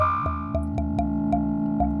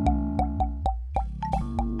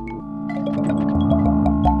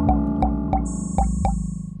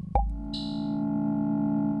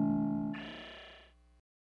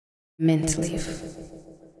Mint leaf.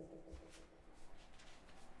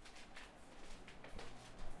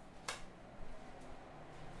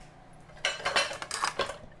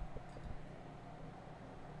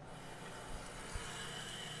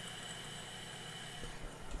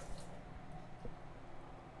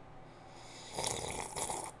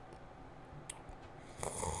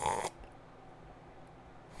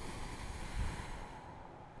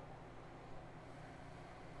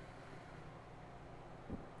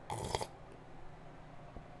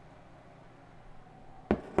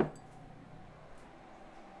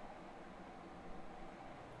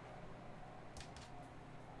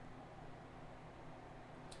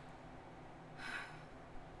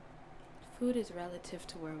 Food is relative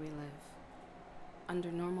to where we live.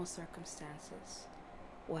 Under normal circumstances,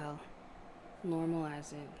 well,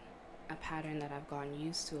 normalizing a pattern that I've gotten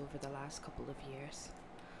used to over the last couple of years,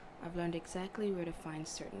 I've learned exactly where to find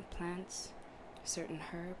certain plants, certain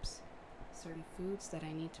herbs, certain foods that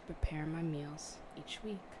I need to prepare my meals each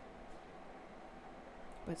week.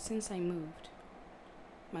 But since I moved,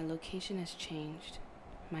 my location has changed,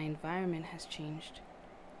 my environment has changed,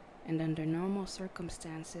 and under normal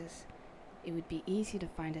circumstances, it would be easy to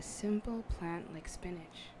find a simple plant like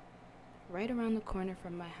spinach right around the corner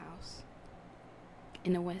from my house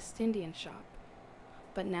in a West Indian shop.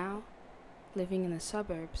 But now, living in the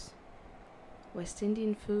suburbs, West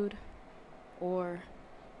Indian food or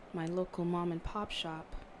my local mom and pop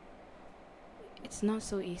shop, it's not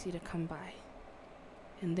so easy to come by.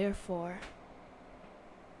 And therefore,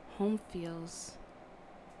 home feels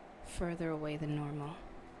further away than normal.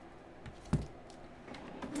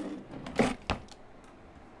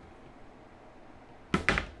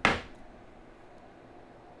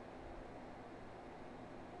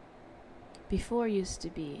 Before it used to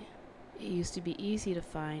be easy to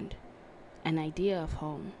find an idea of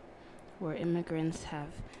home where immigrants have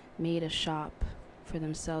made a shop for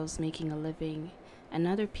themselves making a living, and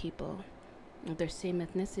other people of their same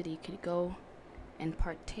ethnicity could go and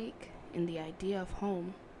partake in the idea of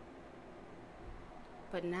home.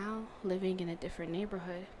 But now, living in a different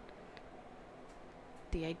neighborhood,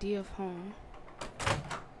 the idea of home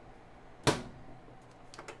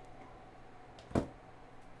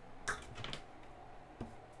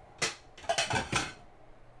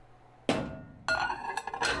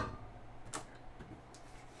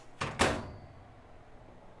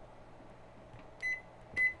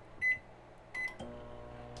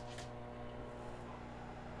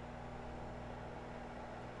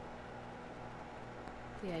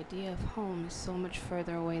is so much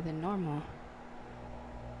further away than normal.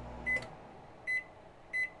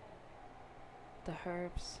 The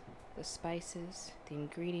herbs, the spices, the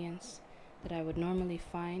ingredients that I would normally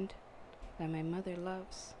find that my mother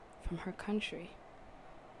loves from her country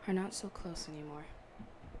are not so close anymore.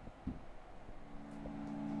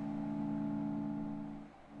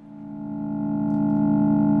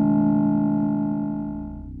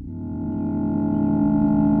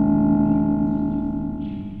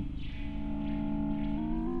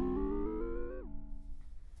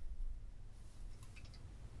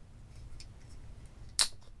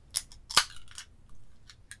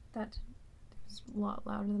 That was a lot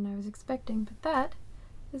louder than I was expecting, but that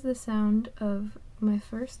is the sound of my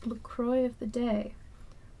first LaCroix of the day,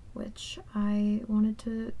 which I wanted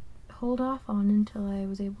to hold off on until I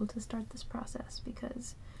was able to start this process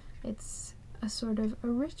because it's a sort of a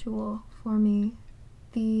ritual for me.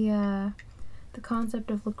 The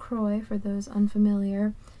concept of LaCroix, for those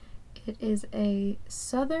unfamiliar, it is a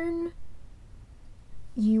southern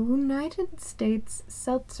United States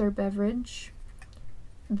seltzer beverage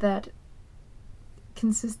that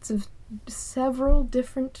consists of several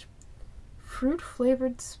different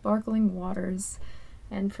fruit-flavored sparkling waters,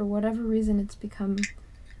 and for whatever reason it's become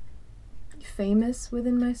famous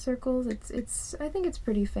within my circles. I think it's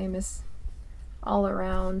pretty famous all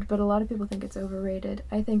around, but a lot of people think it's overrated.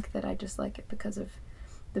 I think that I just like it because of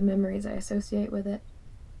the memories I associate with it.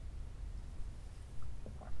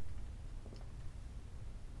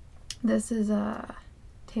 This is a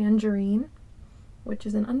tangerine, which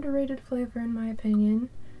is an underrated flavor in my opinion.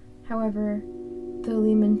 However, the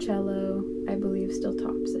limoncello, I believe, still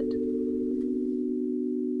tops it.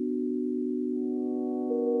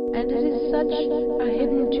 And it is such a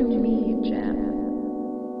hidden to me gem.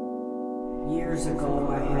 Years ago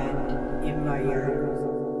I had in my yard.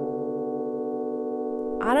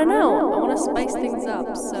 I don't know, I want to spice things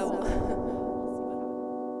up, so...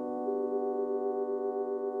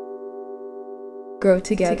 Grow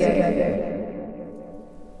together.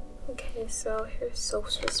 Okay, so here's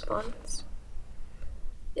Soph's response.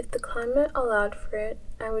 If the climate allowed for it,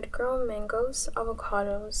 I would grow mangoes,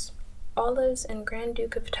 avocados, olives, and Grand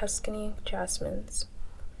Duke of Tuscany jasmines.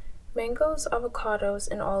 Mangoes, avocados,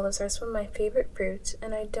 and olives are some of my favorite fruits,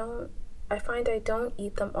 and I find I don't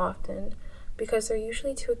eat them often because they're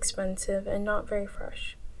usually too expensive and not very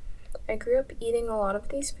fresh. I grew up eating a lot of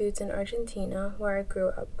these foods in Argentina, where I grew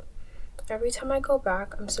up. Every time I go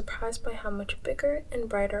back, I'm surprised by how much bigger and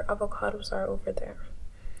brighter avocados are over there.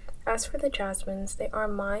 As for the jasmines, they are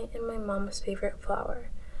my and my mom's favorite flower,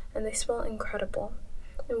 and they smell incredible.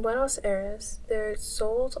 In Buenos Aires, they're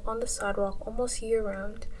sold on the sidewalk almost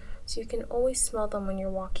year-round, so you can always smell them when you're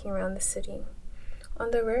walking around the city.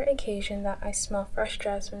 On the rare occasion that I smell fresh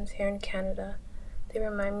jasmines here in Canada, they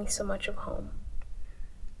remind me so much of home.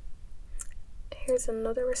 Here's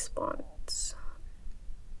another response.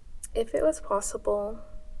 If it was possible,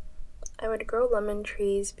 I would grow lemon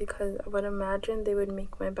trees because I would imagine they would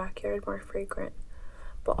make my backyard more fragrant,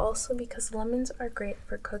 but also because lemons are great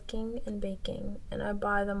for cooking and baking, and I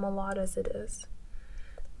buy them a lot as it is.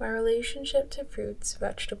 My relationship to fruits,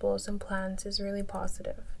 vegetables, and plants is really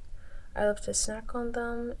positive. I love to snack on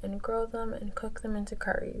them and grow them and cook them into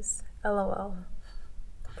curries. LOL.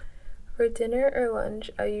 For dinner or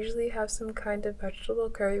lunch, I usually have some kind of vegetable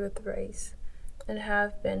curry with rice, and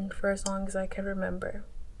have been for as long as I can remember.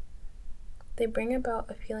 They bring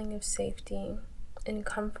about a feeling of safety and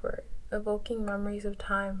comfort, evoking memories of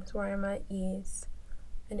times where I'm at ease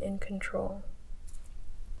and in control.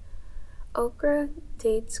 Okra,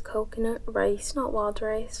 dates, coconut, rice, not wild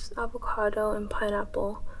rice, avocado, and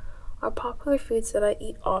pineapple are popular foods that I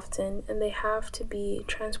eat often, and they have to be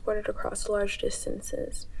transported across large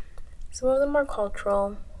distances. Some of them are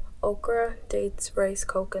cultural: okra, dates, rice,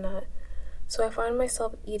 coconut, so I find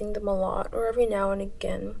myself eating them a lot or every now and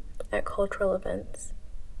again at cultural events.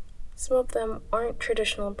 Some of them aren't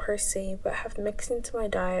traditional per se, but have mixed into my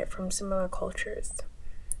diet from similar cultures.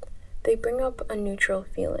 They bring up a neutral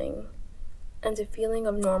feeling and a feeling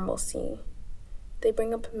of normalcy. They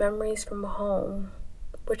bring up memories from home,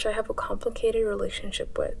 which I have a complicated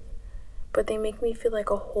relationship with, but they make me feel like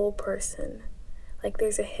a whole person, like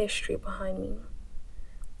there's a history behind me.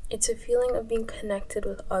 It's a feeling of being connected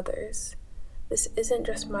with others. This isn't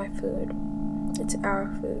just my food, it's our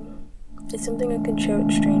food. It's something I can share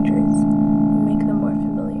with strangers.